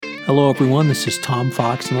Hello, everyone. This is Tom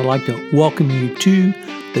Fox, and I'd like to welcome you to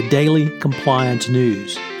the Daily Compliance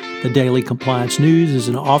News. The Daily Compliance News is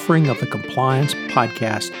an offering of the Compliance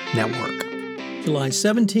Podcast Network. July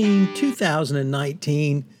 17,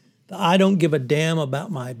 2019, the I Don't Give a Damn About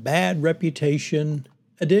My Bad Reputation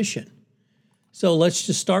edition. So let's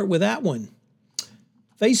just start with that one.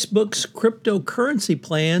 Facebook's cryptocurrency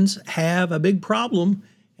plans have a big problem,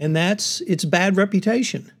 and that's its bad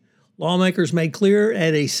reputation. Lawmakers made clear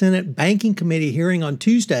at a Senate Banking Committee hearing on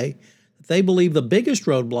Tuesday that they believe the biggest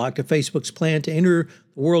roadblock to Facebook's plan to enter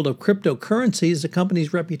the world of cryptocurrency is the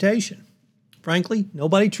company's reputation. Frankly,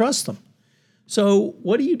 nobody trusts them. So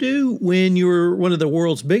what do you do when you're one of the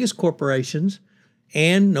world's biggest corporations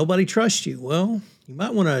and nobody trusts you? Well, you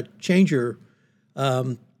might want to change your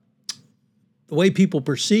the way people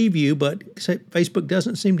perceive you, but Facebook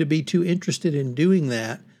doesn't seem to be too interested in doing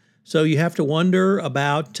that. So you have to wonder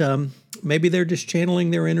about maybe they're just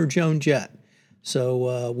channeling their inner Joan Jett.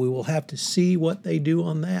 So we will have to see what they do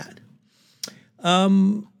on that.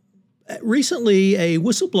 Recently, a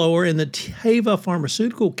whistleblower in the Teva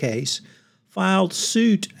pharmaceutical case filed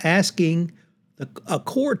suit asking a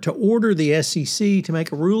court to order the SEC to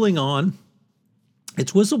make a ruling on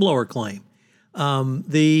its whistleblower claim.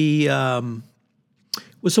 The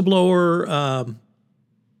whistleblower...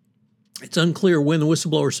 It's unclear when the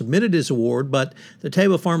whistleblower submitted his award, but the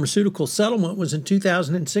Teva Pharmaceutical settlement was in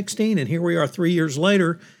 2016, and here we are 3 years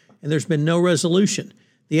later, and there's been no resolution.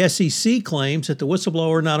 The SEC claims that the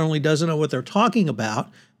whistleblower not only doesn't know what they're talking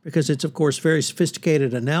about, because it's, of course, very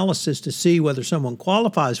sophisticated analysis to see whether someone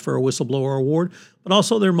qualifies for a whistleblower award, but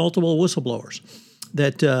also there are multiple whistleblowers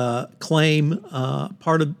that claim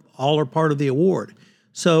part of the award.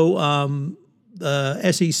 So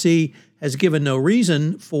the SEC has given no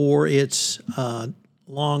reason for its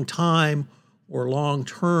long time or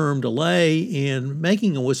long-term delay in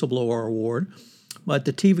making a whistleblower award. But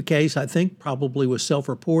the Teva case, I think, probably was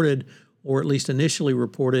self-reported, or at least initially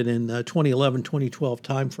reported in 2011-2012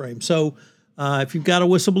 timeframe. So if you've got a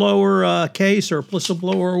whistleblower case or a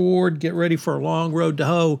whistleblower award, get ready for a long road to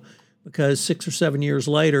hoe, because 6 or 7 years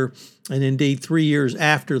later, and indeed 3 years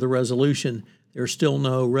after the resolution, there's still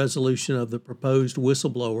no resolution of the proposed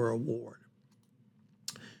whistleblower award.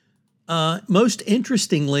 Most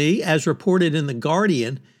interestingly, as reported in The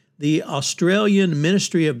Guardian, the Australian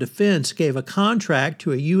Ministry of Defence gave a contract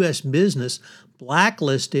to a U.S. business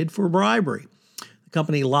blacklisted for bribery. The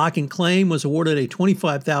company Lock & Claim was awarded a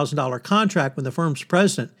 $25,000 contract when the firm's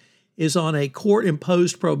president is on a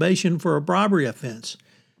court-imposed probation for a bribery offense.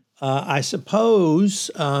 I suppose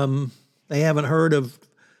they haven't heard of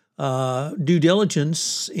due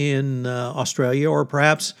diligence in Australia, or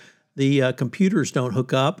perhaps the computers don't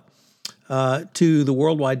hook up to the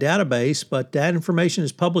worldwide database, but that information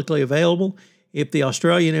is publicly available. If the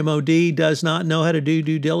Australian MOD does not know how to do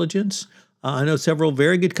due diligence, I know several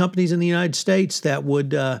very good companies in the United States that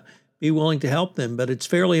would be willing to help them, but it's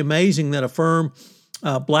fairly amazing that a firm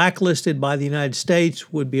blacklisted by the United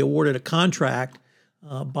States would be awarded a contract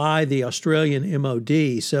by the Australian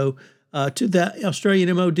MOD. So to the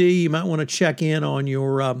Australian MOD, you might want to check in on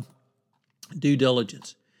your due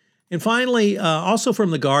diligence. And finally, also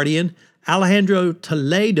from The Guardian, Alejandro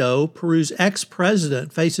Toledo, Peru's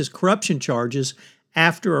ex-president, faces corruption charges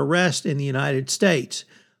after arrest in the United States.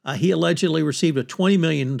 He allegedly received a $20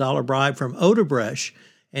 million bribe from Odebrecht,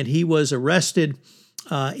 and he was arrested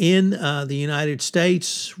in the United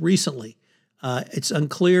States recently. It's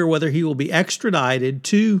unclear whether he will be extradited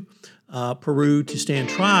to Peru to stand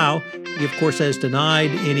trial. He, of course, has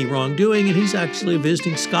denied any wrongdoing, and he's actually a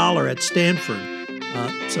visiting scholar at Stanford.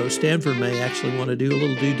 So Stanford may actually want to do a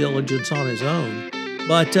little due diligence on his own.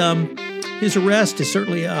 But his arrest is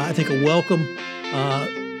certainly, I think, a welcome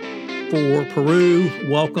for Peru,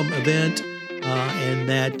 welcome event, and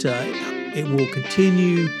that it will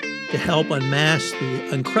continue to help unmask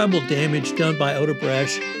the incredible damage done by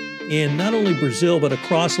Odebrecht in not only Brazil, but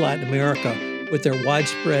across Latin America with their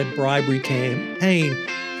widespread bribery campaign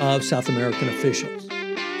of South American officials.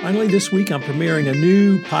 Finally, this week, I'm premiering a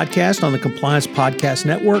new podcast on the Compliance Podcast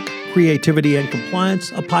Network, Creativity and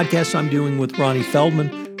Compliance, a podcast I'm doing with Ronnie Feldman,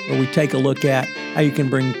 where we take a look at how you can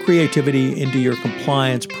bring creativity into your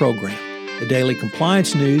compliance program. The Daily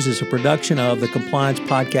Compliance News is a production of the Compliance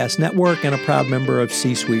Podcast Network and a proud member of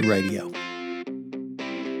C-Suite Radio.